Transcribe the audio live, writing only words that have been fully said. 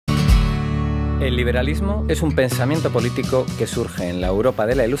El liberalismo es un pensamiento político que surge en la Europa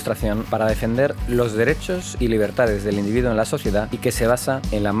de la Ilustración para defender los derechos y libertades del individuo en la sociedad y que se basa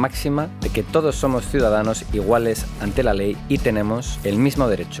en la máxima de que todos somos ciudadanos iguales ante la ley y tenemos el mismo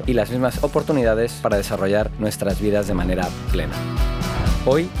derecho y las mismas oportunidades para desarrollar nuestras vidas de manera plena.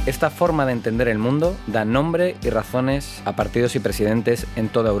 Hoy, esta forma de entender el mundo da nombre y razones a partidos y presidentes en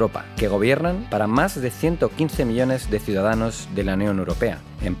toda Europa, que gobiernan para más de 115 millones de ciudadanos de la Unión Europea,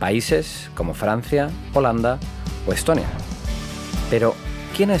 en países como Francia, Holanda o Estonia. Pero,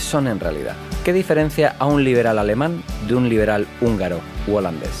 ¿quiénes son en realidad? ¿Qué diferencia a un liberal alemán de un liberal húngaro u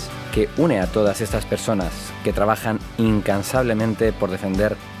holandés? Que une a todas estas personas que trabajan incansablemente por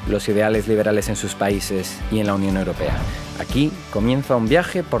defender los ideales liberales en sus países y en la Unión Europea. Aquí comienza un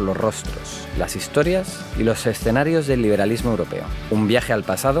viaje por los rostros, las historias y los escenarios del liberalismo europeo. Un viaje al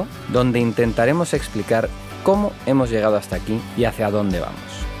pasado donde intentaremos explicar cómo hemos llegado hasta aquí y hacia dónde vamos.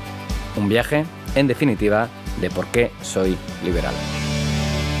 Un viaje, en definitiva, de por qué soy liberal.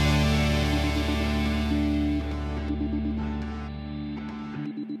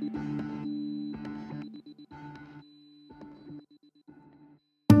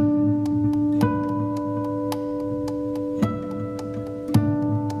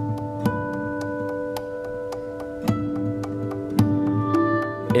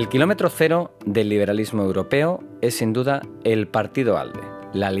 El kilómetro cero del liberalismo europeo es sin duda el Partido ALDE,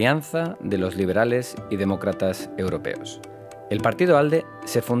 la alianza de los liberales y demócratas europeos. El Partido ALDE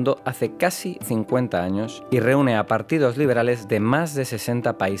se fundó hace casi 50 años y reúne a partidos liberales de más de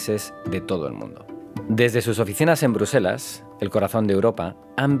 60 países de todo el mundo. Desde sus oficinas en Bruselas, el corazón de Europa,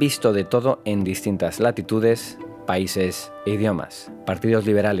 han visto de todo en distintas latitudes, países e idiomas. Partidos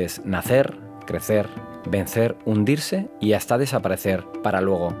liberales nacer, crecer, vencer, hundirse y hasta desaparecer para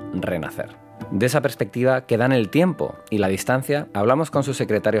luego renacer. De esa perspectiva que dan el tiempo y la distancia, hablamos con su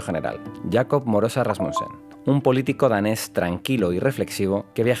secretario general, Jakob Rasmussen, un político danés tranquilo y reflexivo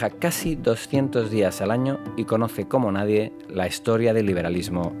que viaja casi 200 días al año y conoce como nadie la historia del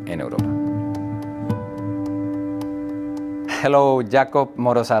liberalismo en Europa. Hello, Jakob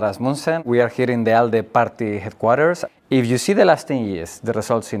Rasmussen. We are here in the ALDE party headquarters. If you see the last 10 years, the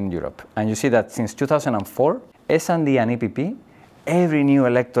results in Europe, and you see that since 2004, S&D and EPP, every new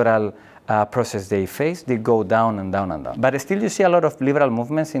electoral process they face, they go down and down and down. But still you see a lot of liberal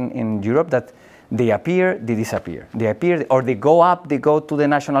movements in Europe that they appear, they disappear. They appear, or they go up, they go to the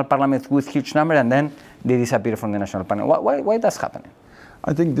national parliament with huge number, and then they disappear from the national parliament. Why that's happening?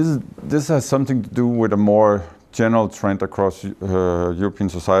 I think this has something to do with a more general trend across European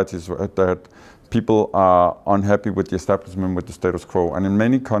societies that people are unhappy with the establishment, with the status quo. And in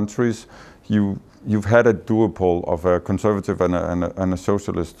many countries, you've had a duopoly of a conservative and a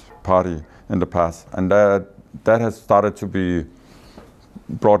socialist party in the past. And that has started to be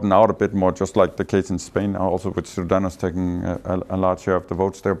broadened out a bit more, just like the case in Spain, also with Ciudadanos taking a large share of the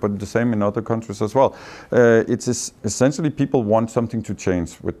votes there, but the same in other countries as well. It's essentially people want something to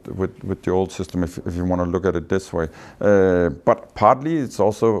change with the old system, if you want to look at it this way. But partly it's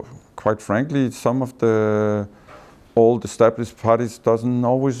also, quite frankly, some of the old established parties doesn't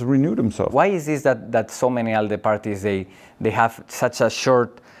always renew themselves. Why is this that so many ALDE parties, they have such a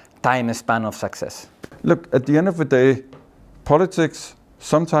short time span of success? Look, at the end of the day, politics,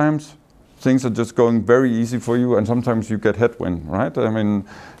 sometimes things are just going very easy for you, and sometimes you get headwind, right? I mean,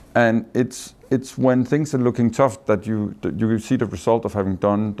 and it's when things are looking tough that you see the result of having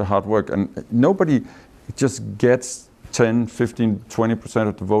done the hard work. And nobody just gets 10, 15, 20%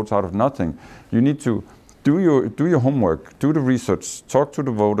 of the votes out of nothing. You need to do your homework, do the research, talk to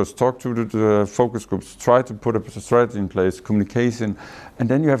the voters, talk to the focus groups, try to put a strategy in place, communication, and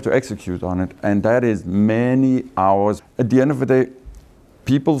then you have to execute on it. And that is many hours. At the end of the day,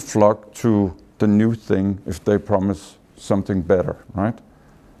 people flock to the new thing if they promise something better, right?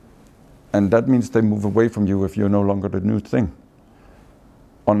 And that means they move away from you if you're no longer the new thing.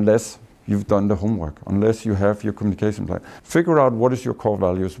 Unless you've done the homework, unless you have your communication plan. Figure out what is your core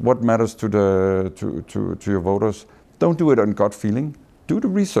values, what matters to your voters. Don't do it on gut feeling, do the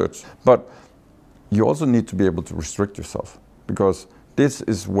research. But you also need to be able to restrict yourself, because this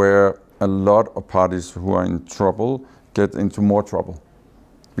is where a lot of parties who are in trouble get into more trouble.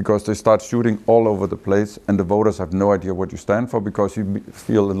 Because they start shooting all over the place and the voters have no idea what you stand for, because you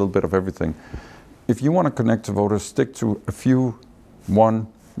feel a little bit of everything. If you want to connect to voters, stick to a few, one,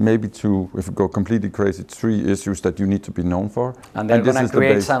 maybe two, if you go completely crazy, 3 issues that you need to be known for. And they're going to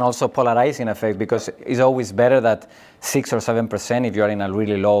create some also polarizing effect, because it's always better that 6 or 7% if you are in a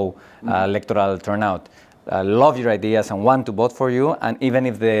really low electoral turnout. love your ideas and want to vote for you, and even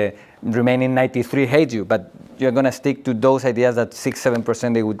if the remaining 93 hate you, but you're going to stick to those ideas that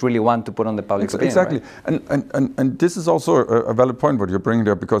 6-7% they would really want to put on the public opinion. Exactly, right? and this is also a valid point what you're bringing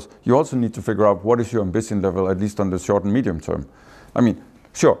there, because you also need to figure out what is your ambition level, at least on the short and medium term. I mean,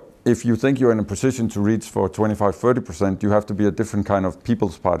 sure, if you think you're in a position to reach for 25-30%, you have to be a different kind of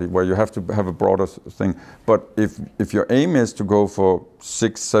people's party where you have to have a broader thing. But if your aim is to go for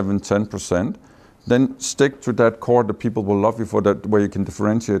 6, 7, 10%, then stick to that core that people will love you for, that where you can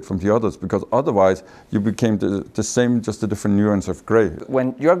differentiate from the others, because otherwise you became the same, just a different nuance of gray.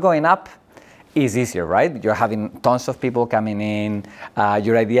 When you're going up, it's easier, right? You're having tons of people coming in,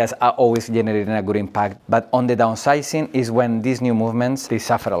 your ideas are always generating a good impact, but on the downsizing is when these new movements, they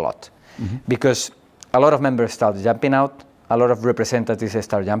suffer a lot. Because a lot of members start jumping out, a lot of representatives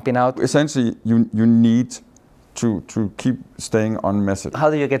start jumping out. Essentially, you need to keep staying on message. How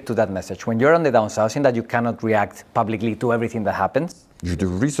do you get to that message? When you're on the downsizing that you cannot react publicly to everything that happens? You do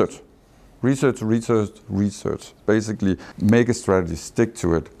research. Research. Basically, make a strategy, stick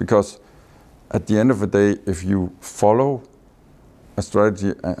to it. Because at the end of the day, if you follow a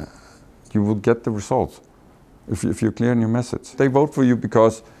strategy, you will get the results. If you're clear in your message. They vote for you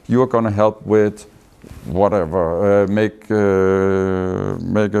because you are going to help with whatever, make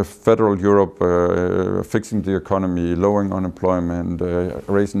a federal Europe, fixing the economy, lowering unemployment,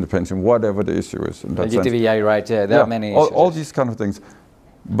 raising the pension, whatever the issue is. In that GTVI, right? Yeah, there are many issues. All these kind of things.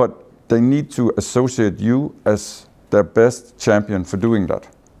 But they need to associate you as their best champion for doing that.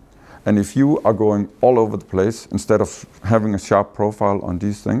 And if you are going all over the place, instead of having a sharp profile on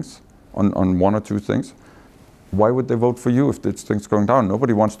these things, on one or two things, why would they vote for you if this thing's going down?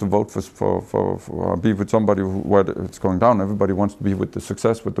 Nobody wants to vote for be with somebody where it's going down. Everybody wants to be with the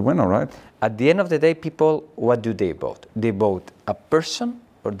success, with the winner, right? At the end of the day, people, what do they vote? They vote a person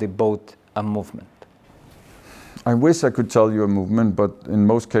or they vote a movement? I wish I could tell you a movement, but in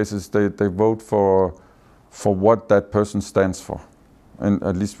most cases they vote for what that person stands for, and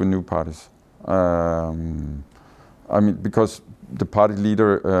at least with new parties. I mean, because the party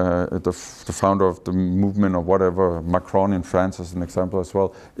leader, the founder of the movement or whatever, Macron in France as an example as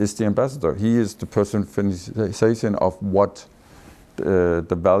well, is the ambassador. He is the personification of what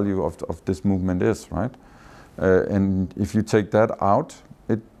the value of this movement is, right? And if you take that out,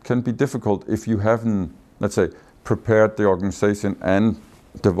 it can be difficult if you haven't, let's say, prepared the organization and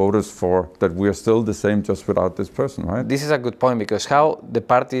the voters for that we are still the same just without this person, right? This is a good point, because how the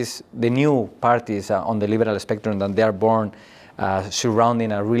parties, the new parties on the liberal spectrum, that they are born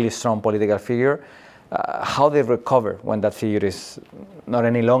surrounding a really strong political figure, how they recover when that figure is not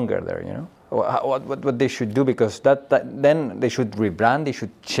any longer there, you know? What they should do, because then they should rebrand, they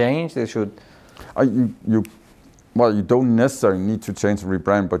should change, they should... Well, you don't necessarily need to change and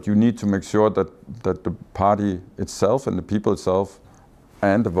rebrand, but you need to make sure that the party itself and the people itself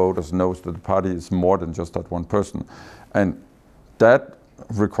and the voters knows that the party is more than just that one person. And that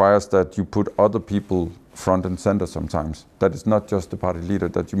requires that you put other people front and center sometimes. That is not just the party leader,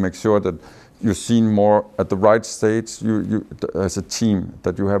 that you make sure that you're seen more at the right stage you as a team,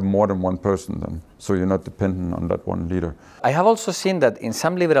 that you have more than one person then, so you're not dependent on that one leader. I have also seen that in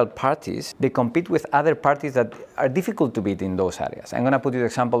some liberal parties, they compete with other parties that are difficult to beat in those areas. I'm going to put you the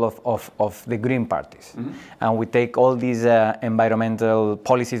example of the Green parties. And we take all these environmental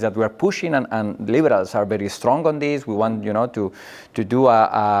policies that we are pushing, and liberals are very strong on this. We want, you know, to do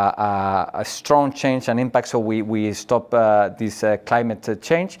a strong change and impact, so we stop this climate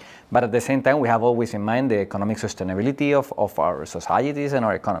change. But at the same time, we have always in mind the economic sustainability of our societies and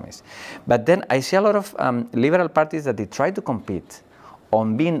our economies. But then I see a lot of liberal parties that they try to compete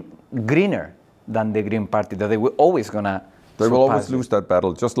on being greener than the Green Party, that they were always gonna They will always lose that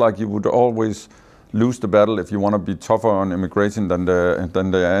battle, just like you would always lose the battle if you want to be tougher on immigration than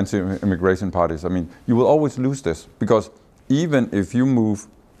the anti-immigration parties. I mean, you will always lose this, because even if you move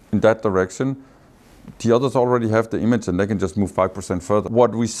in that direction, the others already have the image and they can just move 5% further.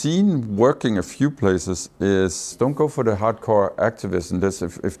 What we've seen working a few places is don't go for the hardcore activists in this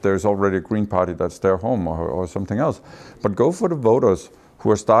if there's already a Green Party that's their home or something else. But go for the voters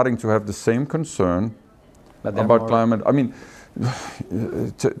who are starting to have the same concern about climate. I mean,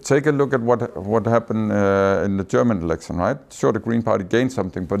 take a look at what happened in the German election, right? Sure, the Green Party gained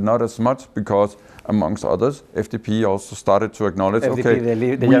something, but not as much, because amongst others, FDP also started to acknowledge, FDP,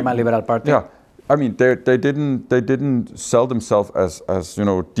 okay, the German Liberal Party. Yeah. I mean, they didn't sell themselves as you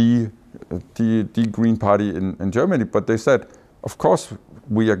know, the Green Party in Germany, but they said, of course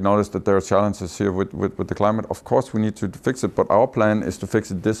we acknowledge that there are challenges here with the climate. Of course we need to fix it, but our plan is to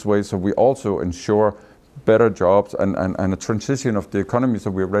fix it this way, so we also ensure better jobs and a transition of the economy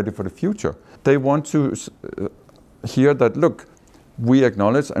so we're ready for the future. They want to hear that, look, we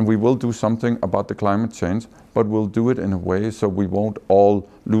acknowledge and we will do something about the climate change, but we'll do it in a way so we won't all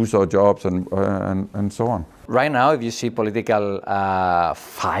lose our jobs and so on. Right now, if you see political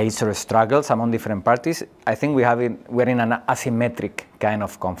fights or struggles among different parties, I think we're in an asymmetric kind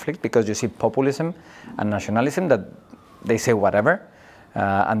of conflict, because you see populism and nationalism that they say whatever,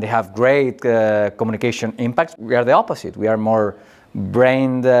 and they have great communication impacts. We are the opposite. We are more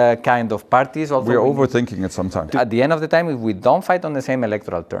brained kind of parties. We are overthinking it sometimes. At the end of the time, if we don't fight on the same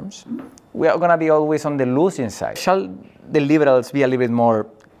electoral terms, we are going to be always on the losing side. Shall the liberals be a little bit more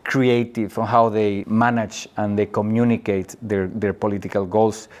creative on how they manage and they communicate their political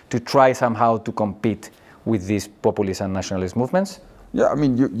goals to try somehow to compete with these populist and nationalist movements? Yeah, I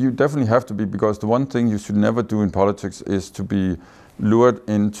mean, you definitely have to be, because the one thing you should never do in politics is to be lured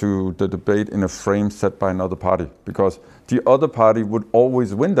into the debate in a frame set by another party, because the other party would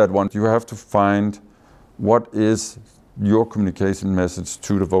always win that one. You have to find what is your communication message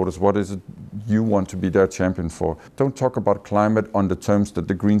to the voters. What is it you want to be their champion for? Don't talk about climate on the terms that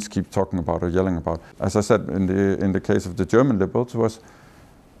the Greens keep talking about or yelling about. As I said, in the case of the German liberals,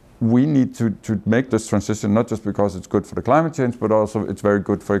 we need to make this transition, not just because it's good for the climate change, but also it's very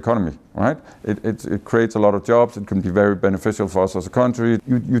good for economy, right? It creates a lot of jobs. It can be very beneficial for us as a country.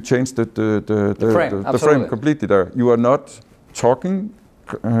 You change the frame completely there. You are not talking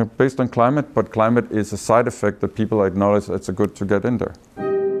based on climate, but climate is a side effect that people acknowledge it's good to get in there.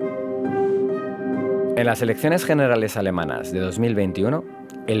 En las elecciones generales alemanas de 2021,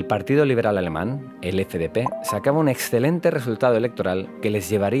 el Partido Liberal Alemán, el FDP, sacaba un excelente resultado electoral que les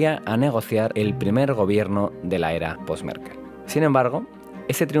llevaría a negociar el primer gobierno de la era post-Merkel. Sin embargo,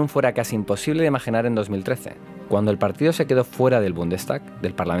 ese triunfo era casi imposible de imaginar en 2013, cuando el partido se quedó fuera del Bundestag,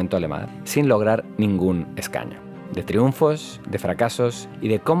 del Parlamento alemán, sin lograr ningún escaño. De triunfos, de fracasos y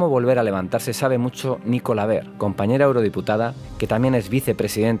de cómo volver a levantarse sabe mucho Nicola Beer, compañera eurodiputada que también es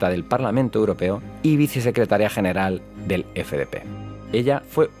vicepresidenta del Parlamento Europeo y vicesecretaria general del FDP. Ella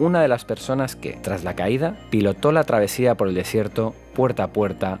fue una de las personas que, tras la caída, pilotó la travesía por el desierto, puerta a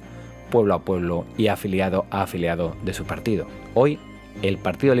puerta, pueblo a pueblo y afiliado a afiliado de su partido. Hoy, el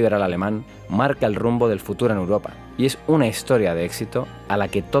Partido Liberal Alemán marca el rumbo del futuro en Europa y es una historia de éxito a la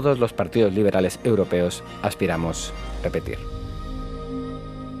que todos los partidos liberales europeos aspiramos repetir.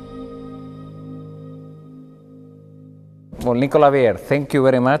 Well, Nicola Beer, thank you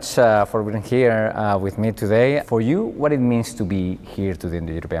very much for being here with me today. For you, what it means to be here today in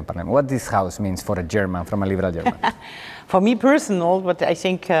the European Parliament? What this house means for a German, from a liberal German? For me personal, but I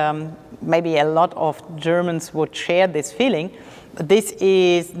think maybe a lot of Germans would share this feeling, this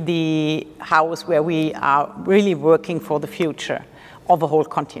is the house where we are really working for the future of the whole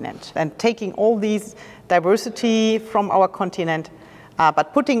continent and taking all these diversity from our continent,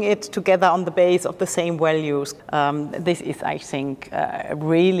 but putting it together on the base of the same values. This is, I think,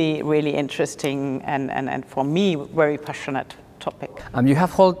 really, really interesting and for me, very passionate topic. You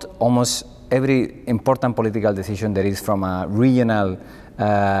have held almost every important political decision that is from a regional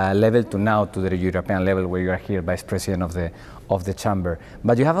level to now to the European level, where you are here Vice President of the Chamber.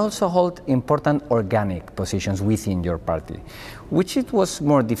 But you have also held important organic positions within your party. Which it was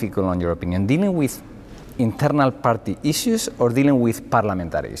more difficult, in your opinion, dealing with internal party issues or dealing with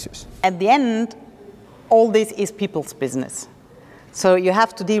parliamentary issues? At the end, all this is people's business. So you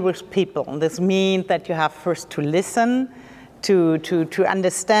have to deal with people. This means that you have first to listen, to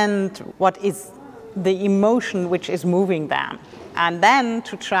understand what is the emotion which is moving them, and then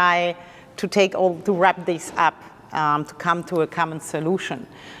to try to wrap this up, to come to a common solution.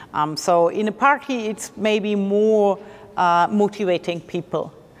 So in a party, it's maybe more motivating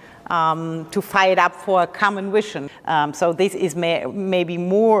people to fight up for a common vision. So this is maybe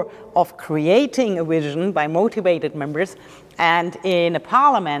more of creating a vision by motivated members. And in a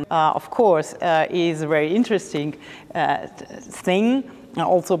parliament, of course, is a very interesting thing,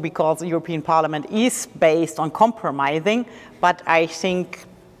 also because the European Parliament is based on compromising. But I think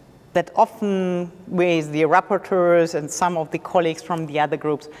that often with the rapporteurs and some of the colleagues from the other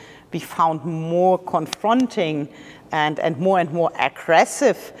groups, we found more confronting and more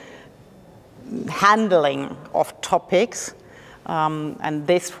aggressive handling of topics. And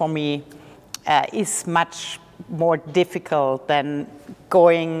this, for me, is much more difficult than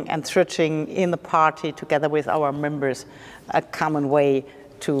going and searching in the party together with our members a common way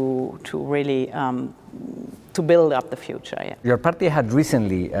to really to build up the future. Yeah. Your party had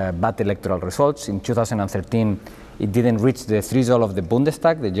recently bad electoral results. In 2013, it didn't reach the threshold of the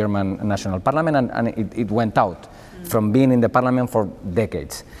Bundestag, the German national parliament, and it went out from being in the parliament for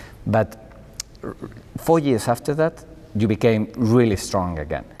decades. But 4 years after that, you became really strong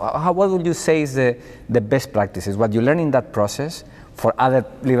again. What would you say is the best practices, what you learned in that process for other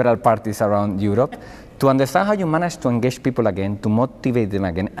liberal parties around Europe, to understand how you managed to engage people again, to motivate them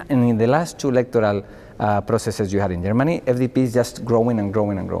again? And in the last 2 electoral processes you had in Germany, FDP is just growing and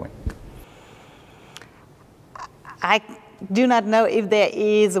growing and growing. I do not know if there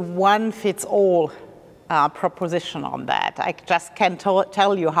is a one-fits-all proposition on that. I just can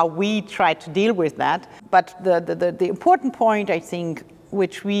tell you how we try to deal with that. But the important point, I think,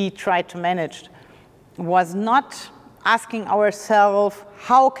 which we tried to manage was not asking ourselves,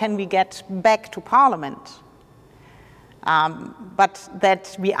 how can we get back to Parliament? But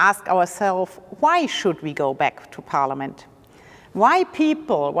that we ask ourselves, why should we go back to Parliament? Why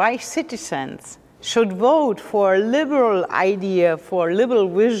people, why citizens should vote for a liberal idea, for a liberal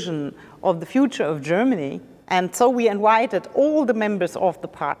vision of the future of Germany? And so we invited all the members of the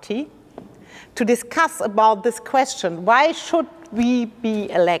party to discuss about this question, why should we be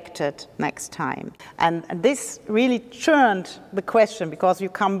elected next time? And this really turned the question, because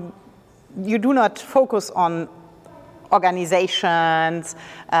you do not focus on organizations,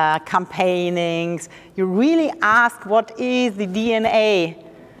 campaignings. You really ask what is the DNA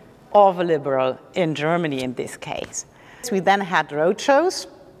of a liberal in Germany in this case. We then had roadshows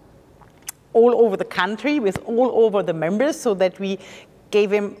all over the country with all over the members, so that we gave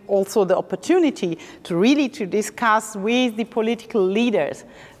him also the opportunity to really discuss with the political leaders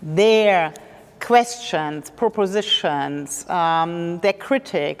their questions, propositions, their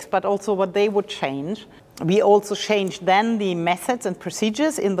critics, but also what they would change. We also changed then the methods and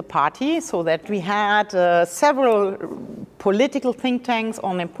procedures in the party, so that we had several political think tanks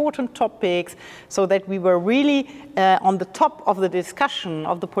on important topics, so that we were really on the top of the discussion,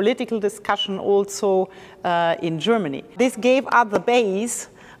 of the political discussion also in Germany. This gave us the base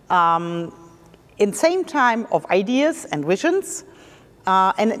in same time of ideas and visions,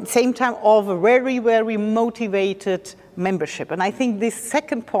 and at the same time of a very, very motivated membership. And I think this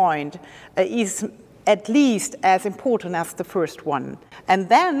second point is at least as important as the first one. And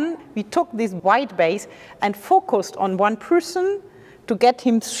then we took this wide base and focused on one person to get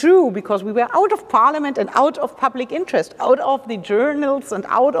him through, because we were out of Parliament and out of public interest, out of the journals and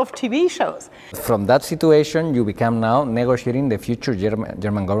out of TV shows. From that situation, you become now negotiating the future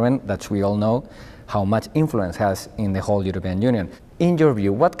German government that we all know how much influence has in the whole European Union. In your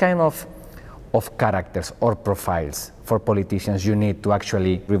view, what kind of characters or profiles for politicians you need to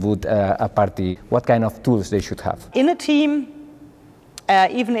actually reboot a party? What kind of tools they should have? In a team,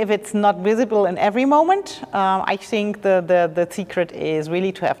 even if it's not visible in every moment, I think the secret is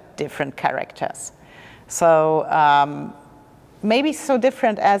really to have different characters. So maybe so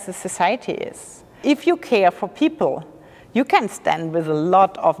different as the society is. If you care for people, you can stand with a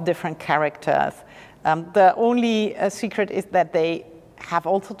lot of different characters. The only secret is that they have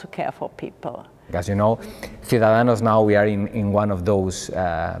also to care for people. As you know, Ciudadanos now, we are in one of those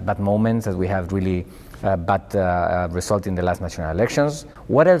bad moments, as we have really bad result in the last national elections.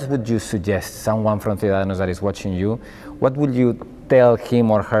 What else would you suggest, someone from Ciudadanos that is watching you, what would you tell him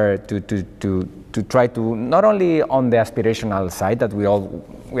or her to try to, not only on the aspirational side, that we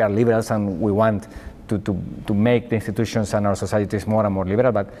are liberals and we want to make the institutions and our societies more and more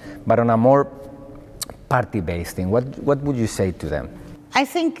liberal, but on a more party-based thing, what would you say to them? I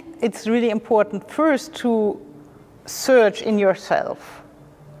think it's really important first to search in yourself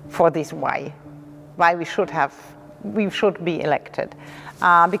for this why we should be elected.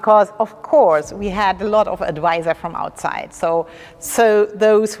 Because of course we had a lot of advisors from outside. So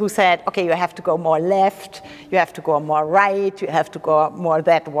those who said, okay, you have to go more left, you have to go more right, you have to go more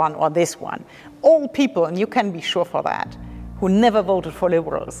that one or this one. All people, and you can be sure for that, who never voted for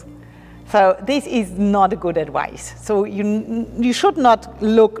liberals. So this is not a good advice. So you should not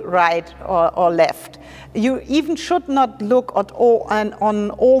look right or left. You even should not look at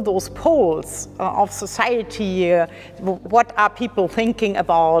on all those polls of society. What are people thinking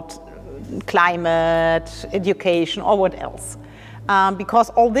about climate, education, or what else?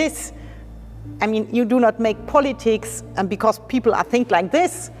 Because all this, I mean, you do not make politics, and because people are think like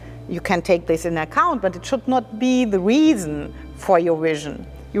this, you can take this in account, but it should not be the reason for your vision.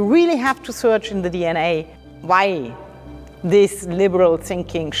 You really have to search in the DNA why this liberal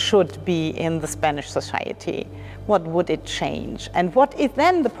thinking should be in the Spanish society. What would it change? And what is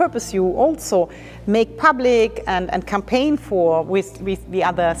then the purpose you also make public and campaign for with the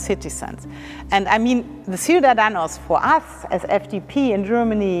other citizens? And I mean, the Ciudadanos for us as FDP in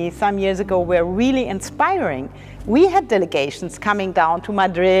Germany some years ago were really inspiring, We had delegations coming down to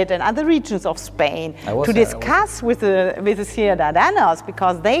Madrid and other regions of Spain to discuss with the Ciudadanos,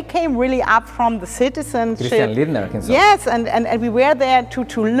 because they came really up from the citizenship. Christian Lindner himself. Yes, and we were there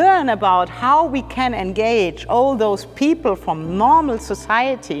to learn about how we can engage all those people from normal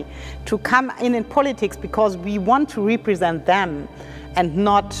society to come in politics, because we want to represent them and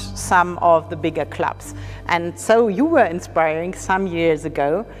not some of the bigger clubs. And so you were inspiring some years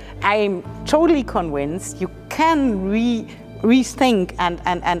ago. I'm totally convinced you can rethink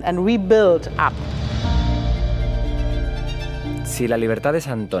and rebuild up. Si la libertad es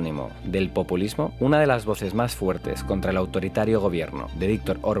antónimo del populismo, una de las voces más fuertes contra el autoritario gobierno de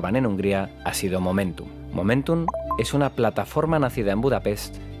Viktor Orbán en Hungría ha sido Momentum. Momentum es una plataforma nacida en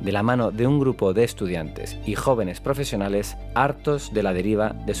Budapest de la mano de un grupo de estudiantes y jóvenes profesionales hartos de la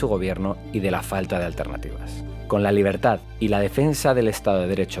deriva de su gobierno y de la falta de alternativas. Con la libertad y la defensa del Estado de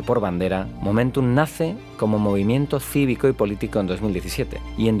Derecho por bandera, Momentum nace como movimiento cívico y político en 2017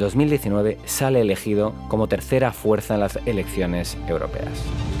 y en 2019 sale elegido como tercera fuerza en las elecciones europeas.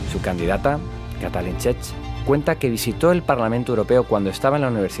 Su candidata, Katalin Čech, cuenta que visitó el Parlamento Europeo cuando estaba en la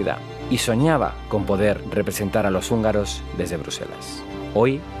universidad y soñaba con poder representar a los húngaros desde Bruselas.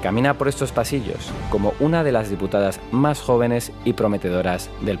 Hoy camina por estos pasillos como una de las diputadas más jóvenes y prometedoras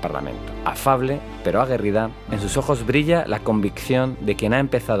del Parlamento. Afable, pero aguerrida, en sus ojos brilla la convicción de quien ha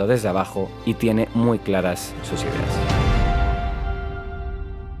empezado desde abajo y tiene muy claras sus ideas.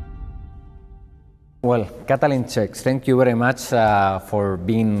 Well, Katalin Čech, thank you very much for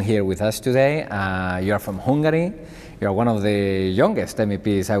being here with us today. You are from Hungary. You are one of the youngest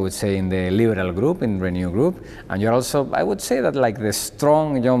MEPs, I would say, in the Liberal group, in Renew group, and you're also, I would say that like the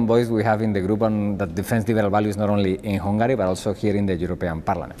strong young voice we have in the group and that defends liberal values not only in Hungary but also here in the European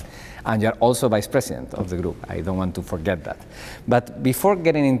Parliament. And you're also vice president of the group. I don't want to forget that. But before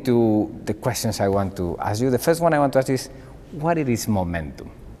getting into the questions I want to ask you, the first one I want to ask is, what is Momentum?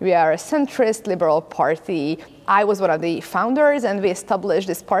 We are a centrist liberal party. I was one of the founders, and we established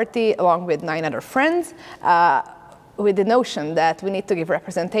this party along with 9 other friends with the notion that we need to give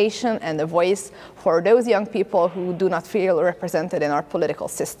representation and a voice for those young people who do not feel represented in our political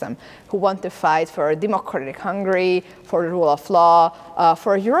system, who want to fight for a democratic Hungary, for the rule of law,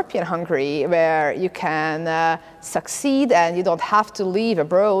 for a European Hungary where you can succeed and you don't have to leave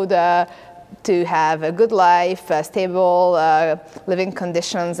abroad to have a good life, stable living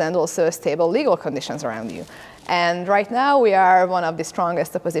conditions, and also stable legal conditions around you. And right now we are one of the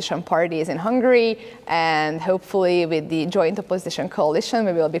strongest opposition parties in Hungary, and hopefully with the joint opposition coalition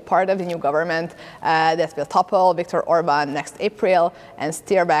we will be part of the new government that will topple Viktor Orbán next April and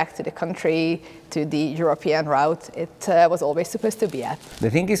steer back to the country to the European route it was always supposed to be at. The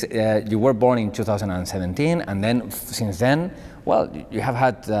thing is, you were born in 2017, and then since then, well, you have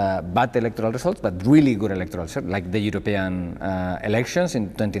had bad electoral results, but really good electoral results, like the European elections in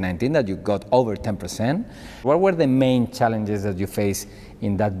 2019 that you got over 10%. What were the main challenges that you faced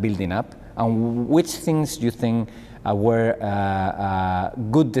in that building up, and which things do you think were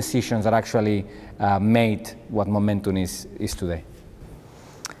good decisions that actually made what Momentum is today?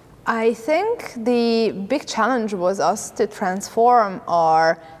 I think the big challenge was us to transform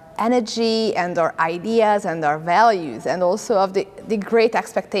our energy and our ideas and our values, and also of the great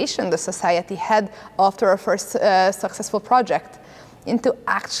expectation the society had after our first successful project, into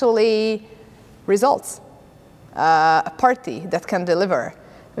actually results, a party that can deliver.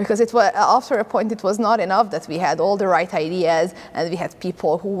 Because it was, after a point it was not enough that we had all the right ideas and we had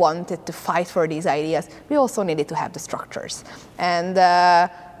people who wanted to fight for these ideas. We also needed to have the structures. And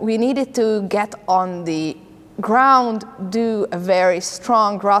we needed to get on the ground, do a very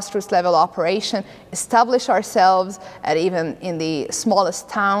strong grassroots level operation, establish ourselves, and even in the smallest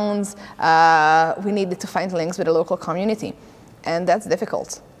towns, we needed to find links with the local community. And that's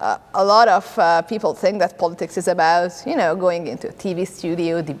difficult. A lot of people think that politics is about, you know, going into a TV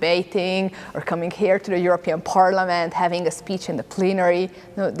studio, debating, or coming here to the European Parliament, having a speech in the plenary.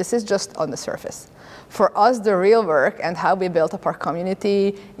 No, this is just on the surface. For us, the real work and how we built up our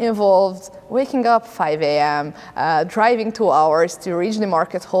community involved waking up 5 a.m., driving 2 hours to reach the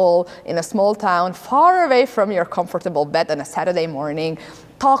market hall in a small town far away from your comfortable bed on a Saturday morning,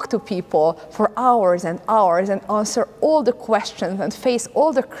 talk to people for hours and hours and answer all the questions and face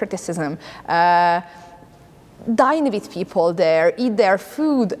all the criticism, dine with people there, eat their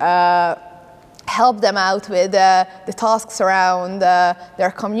food, help them out with the tasks around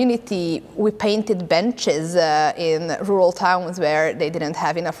their community. We painted benches in rural towns where they didn't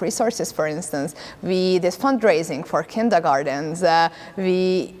have enough resources, for instance. We did fundraising for kindergartens.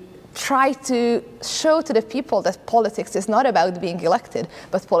 We try to show to the people that politics is not about being elected,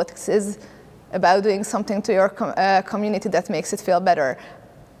 but politics is about doing something to your community that makes it feel better.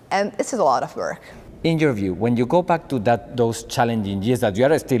 And this is a lot of work. In your view, when you go back to those challenging years that you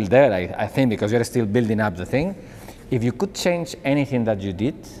are still there, I think, because you're still building up the thing, if you could change anything that you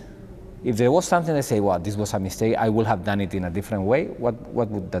did, if there was something to say, well, this was a mistake, I would have done it in a different way, what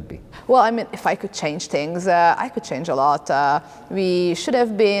would that be? Well, I mean, if I could change things, I could change a lot. We should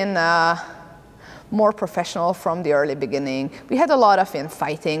have been more professional from the early beginning. We had a lot of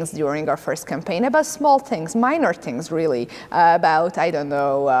infightings during our first campaign about small things, minor things really, about, I don't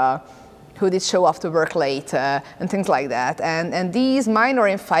know, who did show up to work late and things like that. And these minor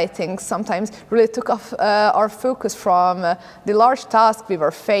infightings sometimes really took off our focus from the large task we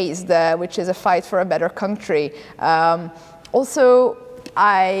were faced, which is a fight for a better country. Also,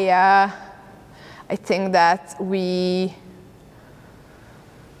 I think that we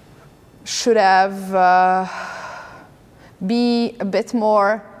should have be a bit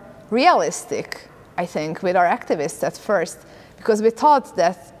more realistic, I think, with our activists at first. Because we thought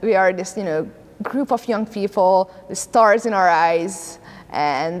that we are this, group of young people with stars in our eyes,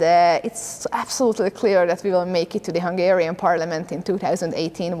 and it's absolutely clear that we will make it to the Hungarian parliament in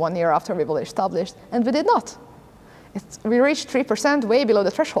 2018, 1 year after we were established, and we did not. We reached 3%, way below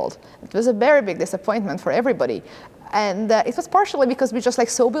the threshold. It was a very big disappointment for everybody. And it was partially because we just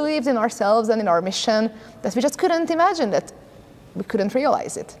so believed in ourselves and in our mission that we just couldn't imagine that we couldn't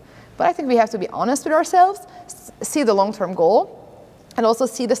realize it. But I think we have to be honest with ourselves, see the long-term goal, and also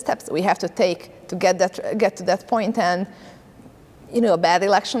see the steps that we have to take to get to that point. And a bad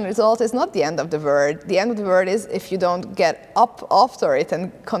election result is not the end of the world. The end of the world is if you don't get up after it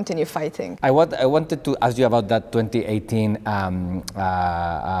and continue fighting. I wanted to ask you about that 2018,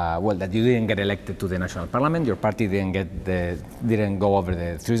 well, that you didn't get elected to the national parliament, your party didn't go over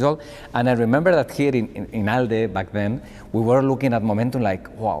the threshold. And I remember that here in ALDE back then, we were looking at Momentum like,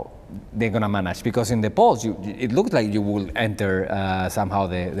 wow, they're going to manage, because in the polls, it looked like you will enter somehow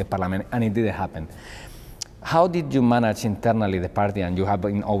the parliament, and it didn't happen. How did you manage internally the party, and you have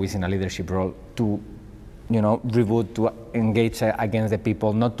been always in a leadership role, to reboot, to engage against the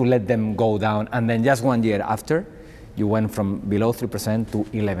people, not to let them go down, and then just 1 year after, you went from below 3% to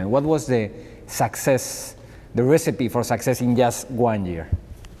 11%. What was the success, the recipe for success in just 1 year?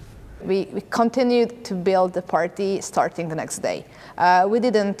 We continued to build the party starting the next day. We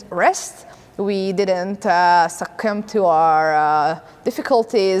didn't rest. We didn't succumb to our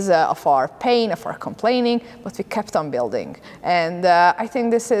difficulties, of our pain, of our complaining, but we kept on building. And I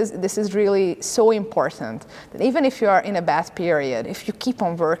think this is really so important, that even if you are in a bad period, if you keep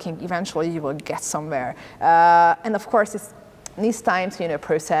on working, eventually you will get somewhere. And of course, it's these times,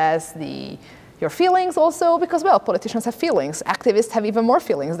 process your feelings also, because, well, politicians have feelings. Activists have even more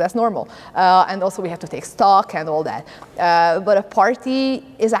feelings, that's normal. And also we have to take stock and all that. But a party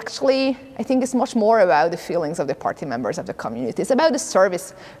is actually, I think it's much more about the feelings of the party members of the community. It's about the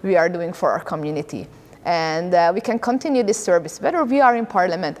service we are doing for our community. And we can continue this service, whether we are in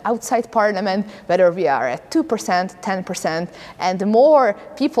parliament, outside parliament, whether we are at 2%, 10%. And the more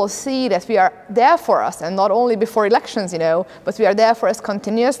people see that we are there for us, and not only before elections, but we are there for us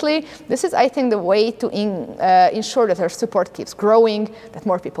continuously, this is, I think, the way to ensure that our support keeps growing, that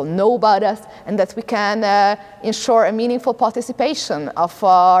more people know about us, and that we can ensure a meaningful participation of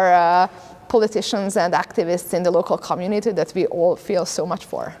our politicians and activists in the local community that we all feel so much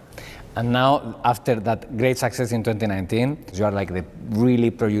for. And now, after that great success in 2019, you are like the really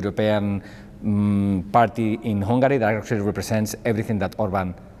pro-European party in Hungary that actually represents everything that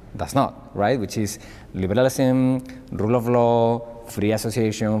Orban does not, right? Which is liberalism, rule of law, free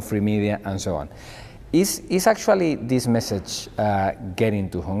association, free media, and so on. Is actually this message getting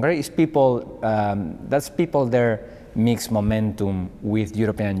to Hungary? Is people, does people there mix Momentum with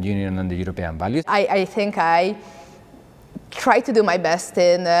European Union and the European values? I think I try to do my best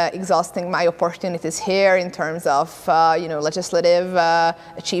in exhausting my opportunities here in terms of legislative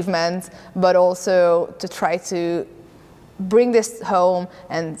achievements, but also to try to bring this home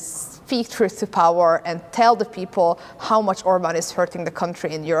and speak truth to power and tell the people how much Orban is hurting the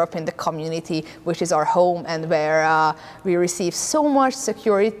country in Europe, in the community, which is our home, and where we receive so much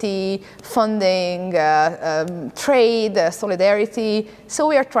security, funding, trade, solidarity. So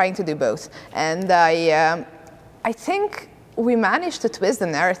we are trying to do both. And I think we managed to twist the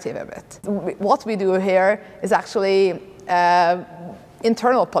narrative a bit. What we do here is actually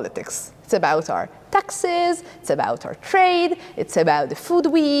internal politics. It's about our taxes, it's about our trade, it's about the food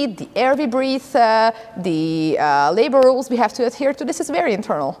we eat, the air we breathe, the labor rules we have to adhere to. This is very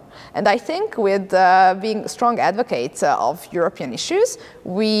internal. And I think with being strong advocates of European issues,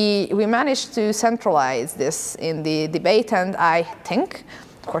 we managed to centralize this in the debate, and I think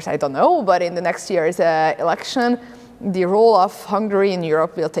of course I don't know, but in the next year's election, the role of Hungary in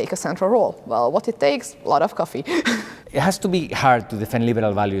Europe will take a central role. Well, what it takes? A lot of coffee. It has to be hard to defend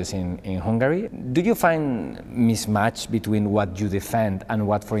liberal values in Hungary. Do you find mismatch between what you defend and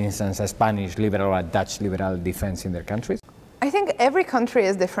what, for instance, a Spanish liberal or a Dutch liberal defends in their countries? I think every country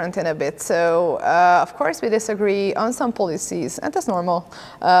is different in a bit. So, of course, we disagree on some policies, and that's normal.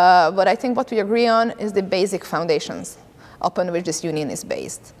 But I think what we agree on is the basic foundations upon which this union is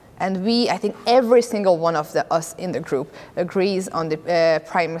based. And I think every single one of us in the group agrees on the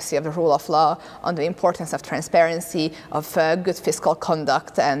primacy of the rule of law, on the importance of transparency, of good fiscal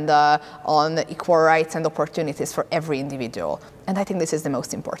conduct, and on equal rights and opportunities for every individual. And I think this is the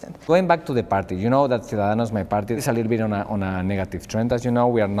most important. Going back to the party, you know that Ciudadanos, my party, is a little bit on a negative trend. As you know,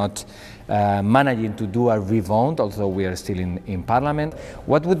 we are not managing to do a revote, although we are still in parliament.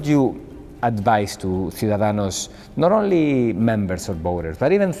 What would you advice to Ciudadanos, not only members or voters,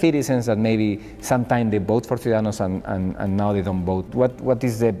 but even citizens that maybe sometimes they vote for Ciudadanos and now they don't vote? What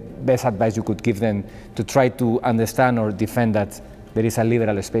is the best advice you could give them to try to understand or defend that there is a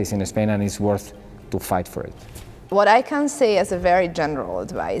liberal space in Spain and it's worth to fight for it? What I can say as a very general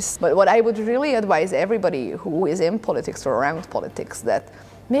advice, but what I would really advise everybody who is in politics or around politics, that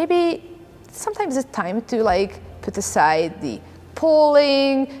maybe sometimes it's time to put aside the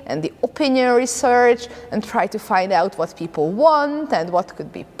polling and the opinion research and try to find out what people want and what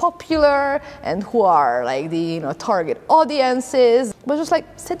could be popular and who are the target audiences. But just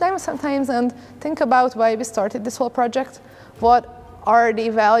sit down sometimes and think about why we started this whole project. What are the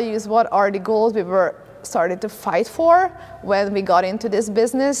values, what are the goals we were started to fight for when we got into this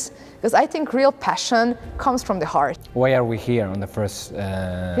business? Because I think real passion comes from the heart. Why are we here on the first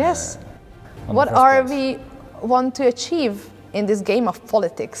Yes. What are we want to achieve in this game of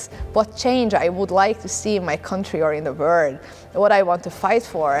politics? What change I would like to see in my country or in the world? What I want to fight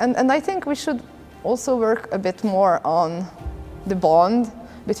for? And I think we should also work a bit more on the bond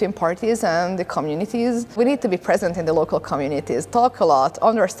between parties and the communities. We need to be present in the local communities, talk a lot,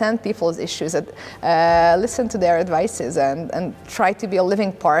 understand people's issues, and listen to their advices and try to be a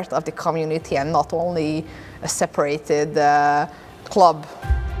living part of the community and not only a separated club.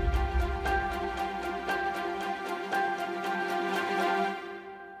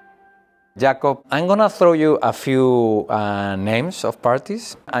 Jacob, I'm going to throw you a few names of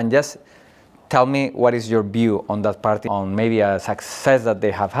parties and just tell me what is your view on that party, on maybe a success that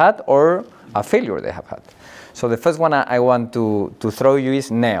they have had or a failure they have had. So the first one I want to throw you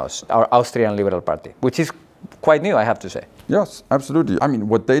is NEOS, our Austrian Liberal Party, which is quite new, I have to say. Yes, absolutely. I mean,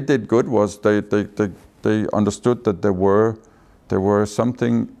 what they did good was they understood that there were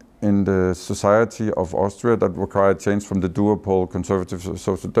something in the society of Austria that required change from the duopoly conservative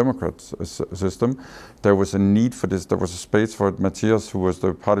social democrat system. There was a need for this, there was a space for it. Matthias, who was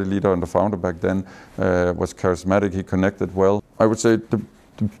the party leader and the founder back then, was charismatic, he connected well. I would say the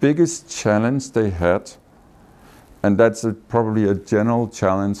biggest challenge they had, and that's probably a general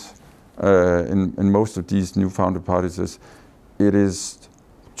challenge in most of these new founded parties, is it is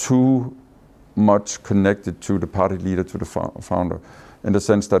too much connected to the party leader, to the founder. In the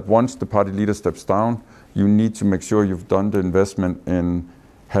sense that once the party leader steps down, you need to make sure you've done the investment in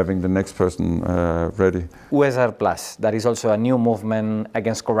having the next person ready. USR Plus, that is also a new movement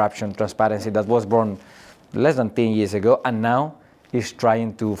against corruption, transparency, that was born less than 10 years ago and now is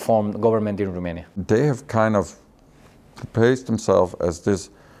trying to form government in Romania. They have kind of placed themselves as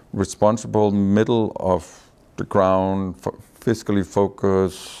this responsible middle of the ground, fiscally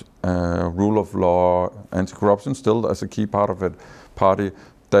focused, rule of law, anti-corruption still as a key part of it. Party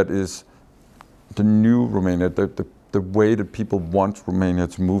that is the new Romania, the way that people want Romania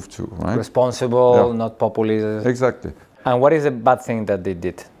to move to, right? Responsible, yeah. Not populist. Exactly. And what is the bad thing that they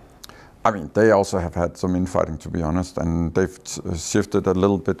did? I mean, they also have had some infighting, to be honest, and they've shifted a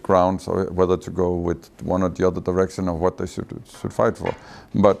little bit ground, so whether to go with one or the other direction of what they should fight for.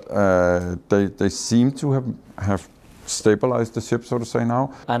 But they seem to have stabilized the ship, so to say,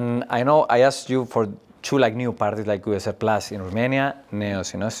 now. And I know I asked you for two new parties like USR Plus in Romania,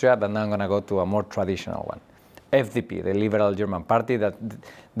 NEOS in Austria, but now I'm going to go to a more traditional one. FDP, the Liberal German Party, that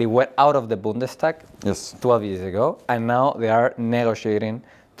they went out of the Bundestag 12 years ago, and now they are negotiating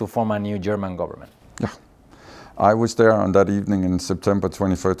to form a new German government. Yeah. I was there on that evening in September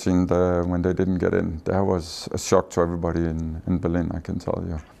 2013 when they didn't get in. That was a shock to everybody in Berlin, I can tell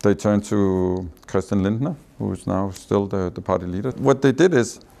you. They turned to Christian Lindner, who is now still the party leader. What they did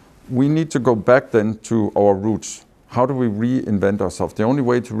is, we need to go back then to our roots. How do we reinvent ourselves? The only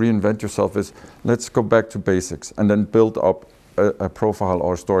way to reinvent yourself is, let's go back to basics and then build up a profile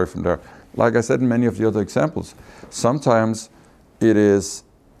or a story from there. Like I said in many of the other examples, sometimes it is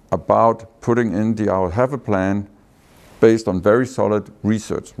about putting in the hours. Have a plan based on very solid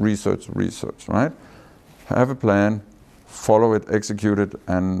research, right? Have a plan, follow it, execute it,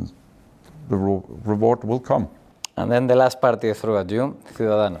 and the reward will come. And then the last party threw at you,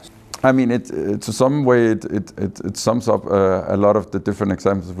 Ciudadanos. I mean, to some way, it sums up a lot of the different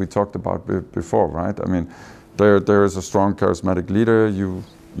examples we talked about before, right? I mean, there is a strong charismatic leader you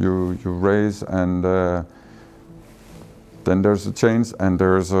raise, and then there's a change, and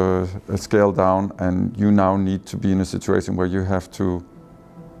there's a scale down, and you now need to be in a situation where you have to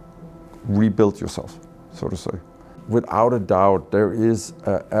rebuild yourself, so to say. Without a doubt, there is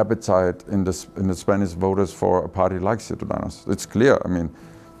an appetite in the Spanish voters for a party like Ciudadanos. It's clear. I mean,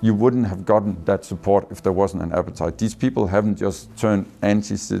 you wouldn't have gotten that support if there wasn't an appetite. These people haven't just turned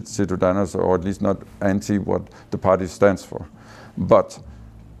anti-Ciudadanos, or at least not anti what the party stands for. But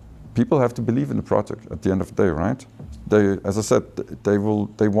people have to believe in the project at the end of the day, right? They, as I said, they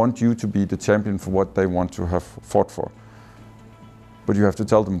want you to be the champion for what they want to have fought for. But you have to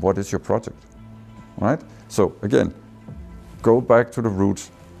tell them, what is your project, right? So again, go back to the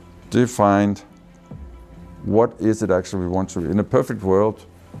roots, define what is it actually we want to. In a perfect world,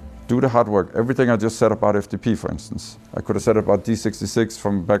 do the hard work. Everything I just said about FDP, for instance. I could have said it about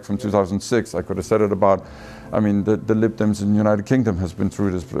D66 back from 2006. I could have said it about, I mean, the Lib Dems in the United Kingdom has been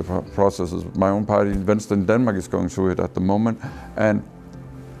through this process. My own party, Venstre in Denmark, is going through it at the moment. And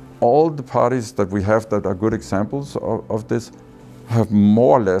all the parties that we have that are good examples of this have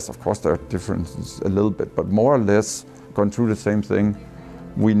more or less, of course there are differences a little bit, but more or less gone through the same thing.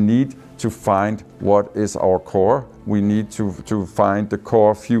 We need to find what is our core. We need to find the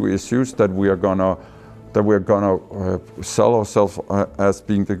core few issues that we are gonna sell ourselves as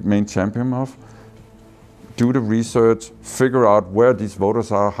being the main champion of. Do the research, figure out where these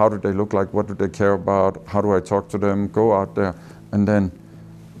voters are, how do they look like, what do they care about, how do I talk to them, go out there, and then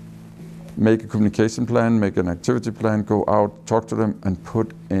make a communication plan, make an activity plan, go out, talk to them, and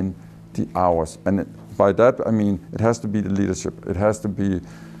put in the hours. And by that, I mean, it has to be the leadership. It has to be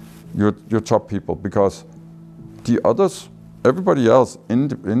your top people, because the others, everybody else in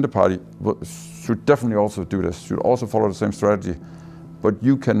the party should definitely also do this, should also follow the same strategy. But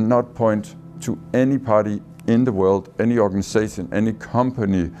you cannot point to any party in the world, any organization, any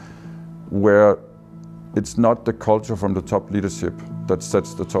company where it's not the culture from the top leadership that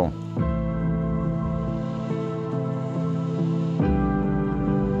sets the tone.